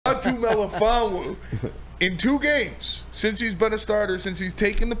Fatu Melifonwu, in 2 games, since he's been a starter, since he's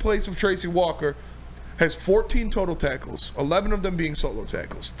taken the place of Tracy Walker, has 14 total tackles, 11 of them being solo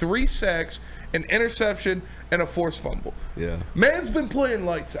tackles, 3 sacks, an interception, and a forced fumble. Yeah. Man's been playing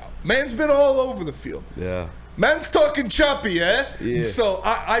lights out. Man's been all over the field. Yeah. Man's talking choppy, eh? Yeah. So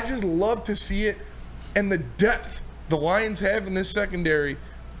I just love to see it. And the depth the Lions have in this secondary,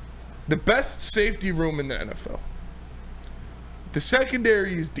 the best safety room in the NFL. The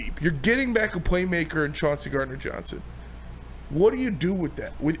secondary is deep. You're getting back a playmaker in Chauncey Gardner-Johnson. What do you do with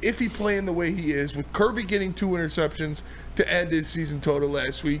that? With Iffy playing the way he is, with Kirby getting 2 interceptions to end his season total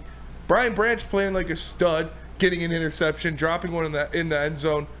last week, Brian Branch playing like a stud, getting an interception, dropping one in the end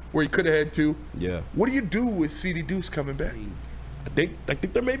zone where he could have had 2. Yeah. What do you do with CD Deuce coming back? I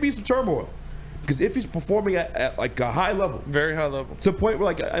think there may be some turmoil because if he's performing at like a high level, very high level, to the point where,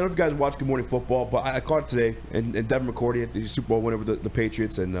 like, I don't know if you guys watch Good Morning Football, but I caught it today, and Devin McCourty at the Super Bowl winner with the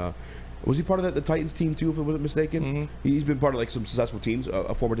Patriots, and was he part of the Titans team too, if I wasn't mistaken? Mm-hmm. He's been part of like some successful teams.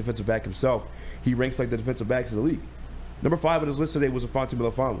 A former defensive back himself. He ranks like the defensive backs in the league. Number 5 on his list today was Fatu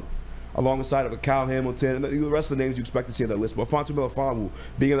Melifonwu, alongside of Kyle Hamilton and the rest of the names you expect to see on that list. But Fatu Melifonwu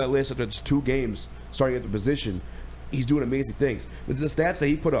being on that list after just 2 games starting at the position, he's doing amazing things. The stats that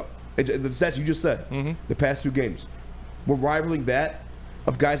he put up, the stats you just said, the past 2 games, we're rivaling that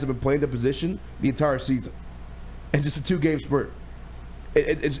of guys that have been playing the position the entire season, and just a 2-game spurt.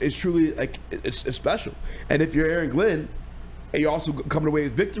 It's truly like it's special. And if you're Aaron Glenn, and you're also coming away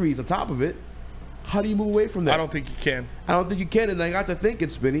with victories on top of it, how do you move away from that? I don't think you can. I don't think you can. And I got to thinking,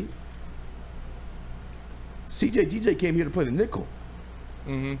 Spinny, DJ came here to play the nickel.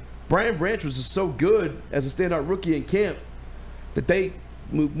 Brian Branch was just so good as a standout rookie in camp that they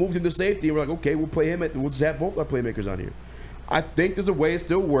moved him to safety and we're like, okay, we'll play him we'll just have both our playmakers on here. I think there's a way it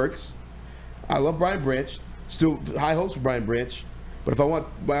still works. I love Brian Branch. Still high hopes for Brian Branch. But if I want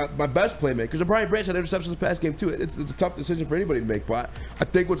my best playmakers, and Brian Branch had interceptions this past game too. It's a tough decision for anybody to make. But I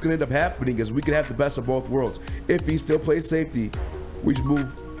think what's going to end up happening is we could have the best of both worlds. If he still plays safety, we just move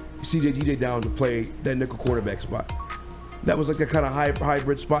DJ down to play that nickel quarterback spot. That was like a kind of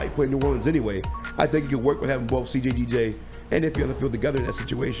hybrid spot. He played in New Orleans anyway. I think it could work with having both DJ and Iffy on the field together in that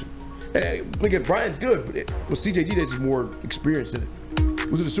situation. And look at Brian's good, but CJ DJ is more experienced in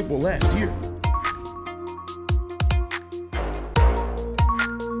it. Was in the Super Bowl last year.